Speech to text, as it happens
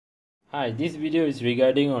Hi, this video is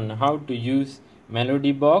regarding on how to use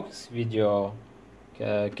Melody box with your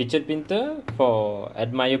kitchen printer for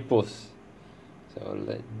Admire POS. So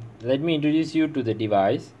let me introduce you to the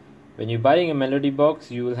device. When you're buying a Melody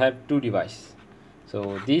box, you will have two devices.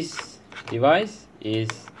 So this device is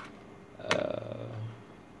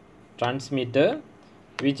transmitter,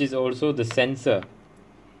 which is also the sensor,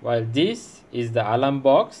 while this is the alarm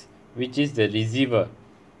box, which is the receiver.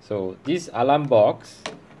 So this alarm box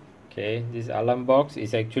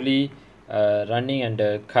is actually running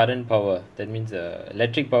under current power. That means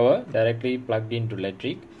electric power directly plugged into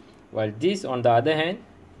electric, while this on the other hand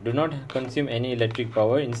do not consume any electric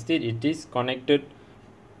power. Instead, it is connected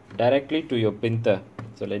directly to your printer.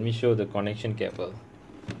 So let me show the connection cable,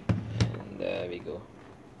 and there we go.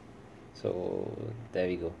 So there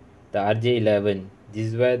we go, the RJ11. This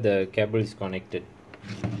is where the cable is connected.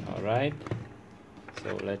 Alright,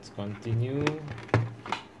 so let's continue.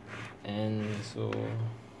 And so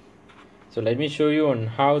let me show you on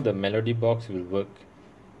how the Melody box will work.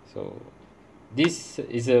 So this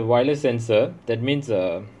is a wireless sensor. That means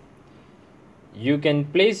you can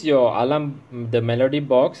place your the Melody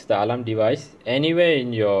box, the alarm device, anywhere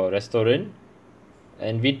in your restaurant,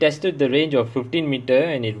 and we tested the range of 15 meter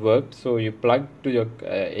and it worked. So you plug to your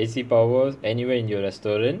AC power anywhere in your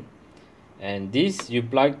restaurant, and this you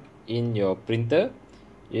plug in your printer.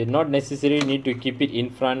 You not necessarily need to keep it in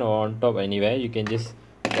front or on top anywhere. You can just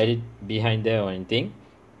let it behind there or anything.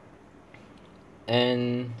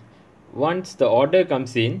 And once the order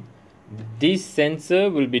comes in, this sensor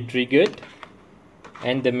will be triggered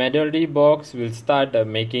and the Melody box will start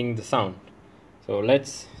making the sound. So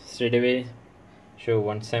let's straight away show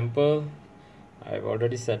one sample. I've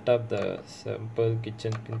already set up the sample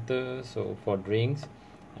kitchen printer. So for drinks,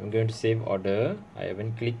 I'm going to save order. I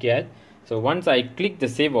haven't clicked yet. So once I click the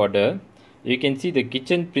save order, you can see the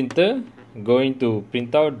kitchen printer going to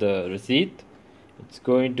print out the receipt. It's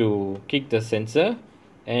going to kick the sensor,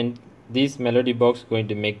 and this Melody box going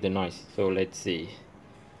to make the noise. So let's see.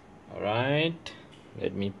 Alright,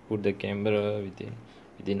 let me put the camera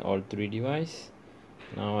within all three devices.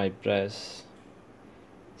 Now I press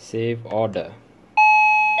save order.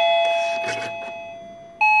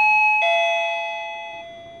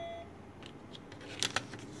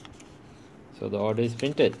 So the order is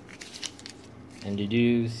printed, and did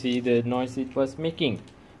you see the noise it was making?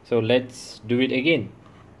 So let's do it again.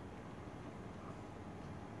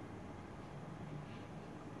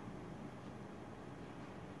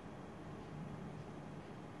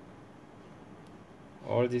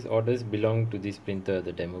 All these orders belong to this printer,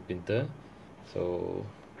 the demo printer. So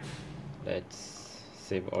let's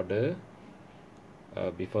save order.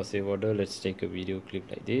 Before save order, let's take a video clip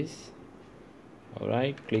like this.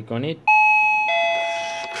 Alright, click on it.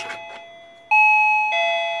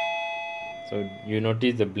 So you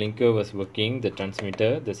notice the blinker was working, the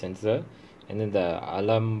transmitter, the sensor, and then the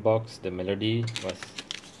alarm box, the Melody was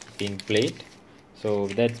being played. So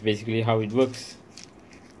that's basically how it works.